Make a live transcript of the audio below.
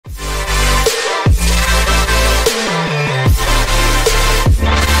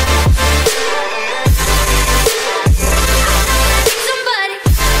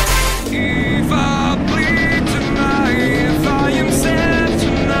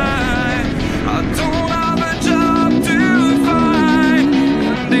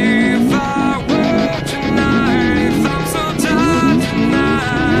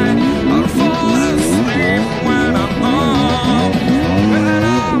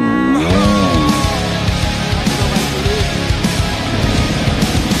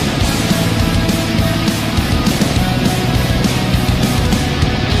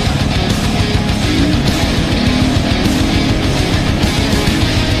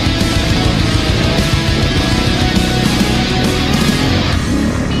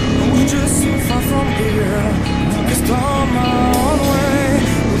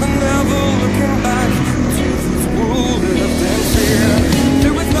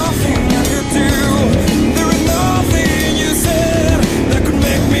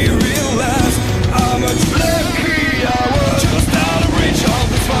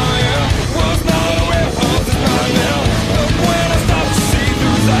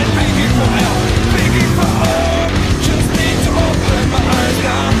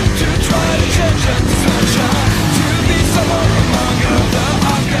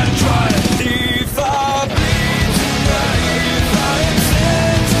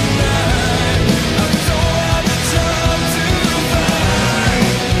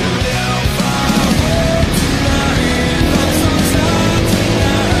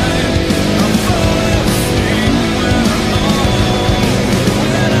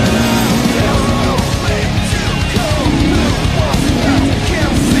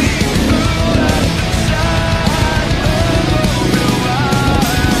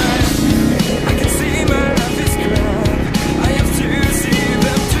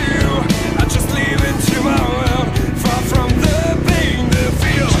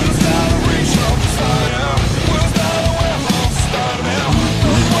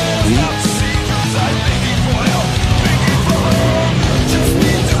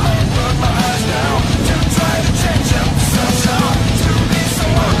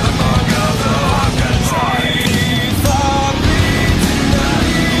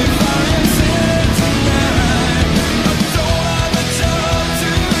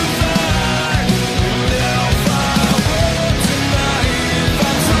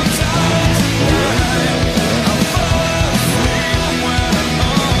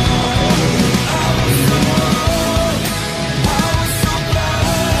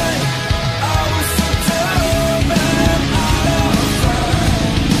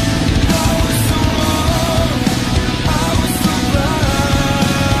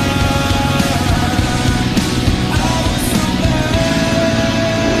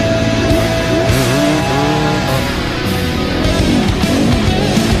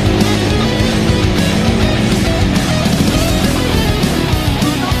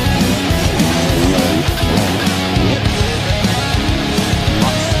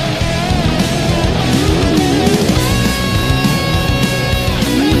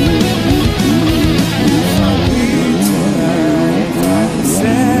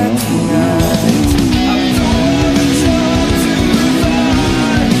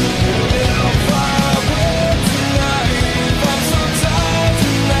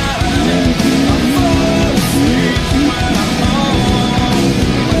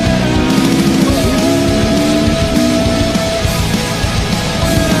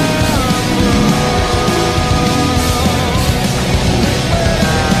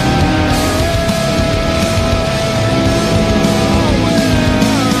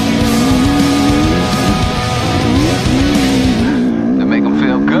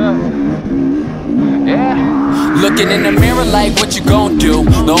Looking in the mirror like, what you gon' do?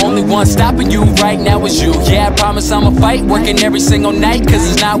 The only one stopping you right now is you. Yeah, I promise I'ma fight, working every single night,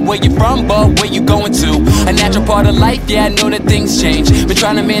 cause it's not where you're from, but where you going to. A natural part of life, yeah, I know that things change. Been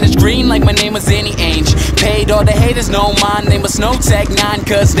trying to manage green like my name was any Ainge. Paid all the haters, no my name was no Tech 9,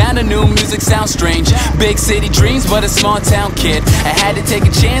 cause now the new music sounds strange. Big city dreams, but a small town kid. I had to take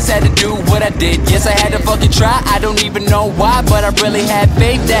a chance, had to do what I did. Yes, I had to fucking try, I don't even know why, but I really had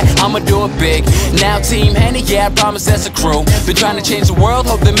faith that I'ma do it big. Now Team Henny, yeah, I promise that's a crew. Been trying to change the world,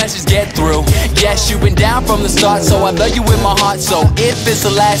 hope the message get through. Yes, you've been down from the start, so I love you in my heart. So if it's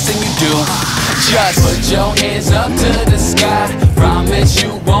the last thing you do, just put your hands up to the sky. Promise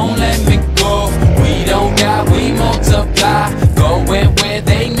you won't let me go. We don't die, we multiply. Going where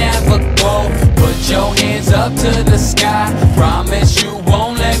they never go. Put your hands up to the sky. Promise you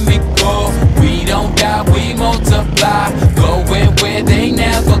won't let me go. We don't die, we multiply. Going where they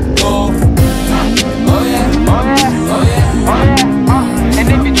never go. Oh yeah, oh yeah, oh yeah, oh yeah. And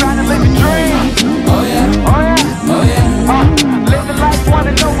if you're trying to live a dream, oh yeah, oh yeah, oh yeah. Live the life,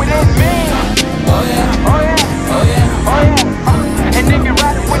 wanna know what it means. Oh yeah, oh yeah, oh yeah, oh yeah. And if you're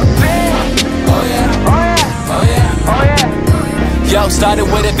riding with the team, oh yeah, oh yeah, oh yeah, oh yeah. Yo, started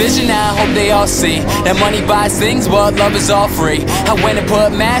with a vision, now I hope they all see that money buys things, but love is all free. I went and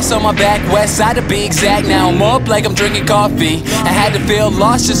put masks on my back, west side to be exact. Now I'm up like I'm drinking coffee. I had to feel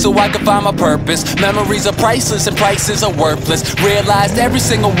lost just so I could find my purpose. Memories are priceless and prices are worthless. Realized every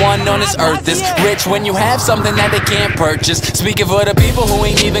single one on this earth is rich when you have something that they can't purchase. Speaking for the people who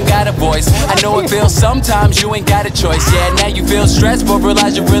ain't even got a voice, I know it feels sometimes you ain't got a choice. Yeah, now you feel stressed, but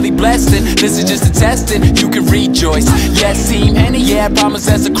realize you're really blessed, and this is just a test and you can rejoice. Yes, Team Henny, yeah, I promise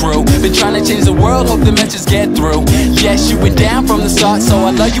that's a crew. Been trying to change the world, hope the message get through. Yes, you went down from the start, so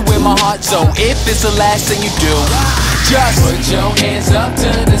I love you in my heart. So if it's the last thing you do, just put your hands up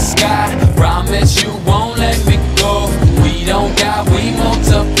to the sky. Promise you won't let me go. We don't die, we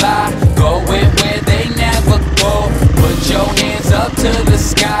multiply. Going where they never go. Put your hands up to the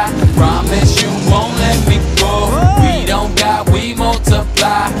sky. Promise you won't let me go. We don't die, we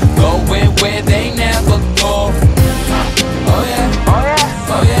multiply. Going where they never go. Oh yeah, oh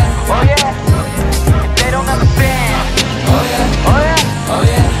yeah, oh yeah, oh yeah. They don't understand. Oh yeah, oh yeah, oh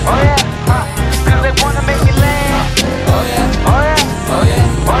yeah, oh yeah. Cause they wanna make it land. Oh yeah, oh yeah, oh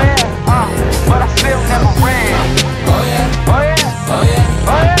yeah, oh yeah. But I still never ran. Oh yeah, oh yeah, oh yeah,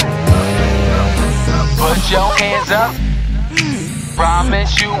 oh yeah. Put your hands up.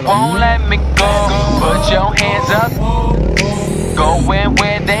 Promise you won't let me go. Put your hands up. Going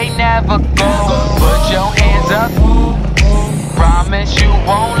where they never go. Put your hands up. Promise you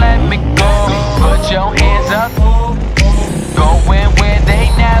won't let me go. Put your hands up. Going where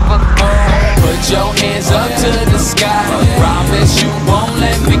they never go. Put your hands up to the sky. Promise you won't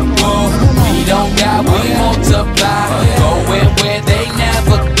let me go. We don't die, we multiply. Going where they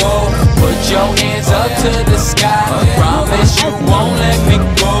never go. Put your hands up to the sky. Promise you won't let me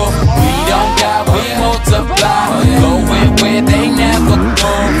go. We don't die, we multiply. Going where they never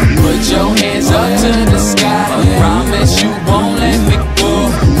go. Put your hands up to the sky. Promise you won't let me go.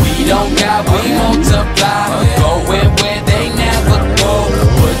 We don't die, we multiply. Going where they never go.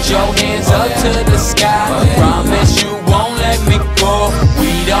 Put your hands up to the sky. Promise you won't let me go.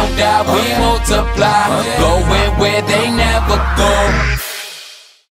 We don't die, we multiply. Going where they never go.